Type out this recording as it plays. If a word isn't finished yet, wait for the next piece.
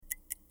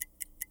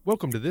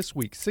Welcome to this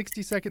week's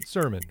 60-second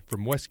sermon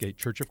from Westgate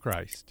Church of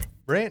Christ.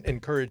 Brant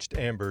encouraged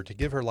Amber to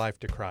give her life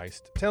to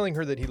Christ, telling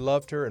her that he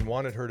loved her and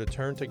wanted her to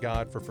turn to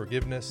God for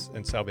forgiveness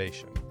and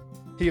salvation.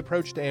 He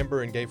approached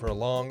Amber and gave her a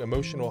long,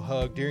 emotional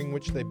hug, during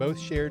which they both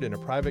shared in a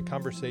private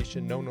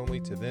conversation known only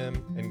to them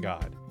and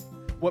God.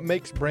 What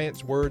makes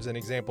Brant's words and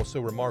example so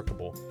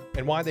remarkable,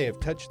 and why they have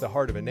touched the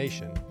heart of a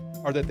nation,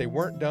 are that they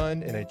weren't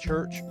done in a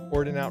church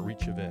or at an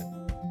outreach event.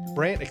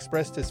 Brant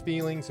expressed his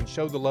feelings and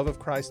showed the love of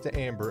Christ to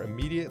Amber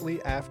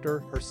immediately after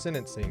her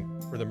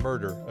sentencing for the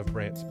murder of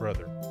Brant's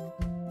brother.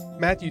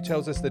 Matthew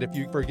tells us that if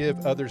you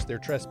forgive others their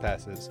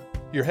trespasses,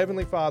 your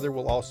heavenly Father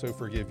will also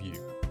forgive you.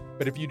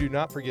 But if you do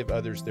not forgive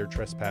others their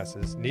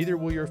trespasses, neither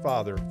will your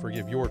Father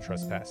forgive your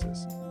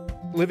trespasses.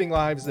 Living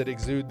lives that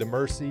exude the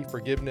mercy,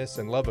 forgiveness,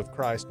 and love of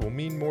Christ will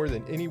mean more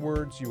than any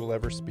words you will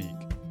ever speak.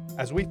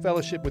 As we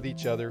fellowship with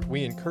each other,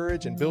 we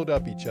encourage and build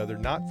up each other,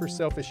 not for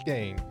selfish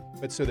gain,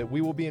 but so that we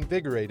will be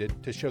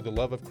invigorated to show the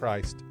love of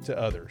Christ to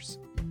others.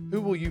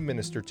 Who will you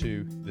minister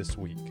to this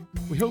week?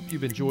 We hope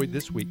you've enjoyed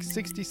this week's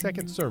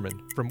 60-second sermon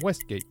from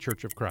Westgate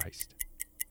Church of Christ.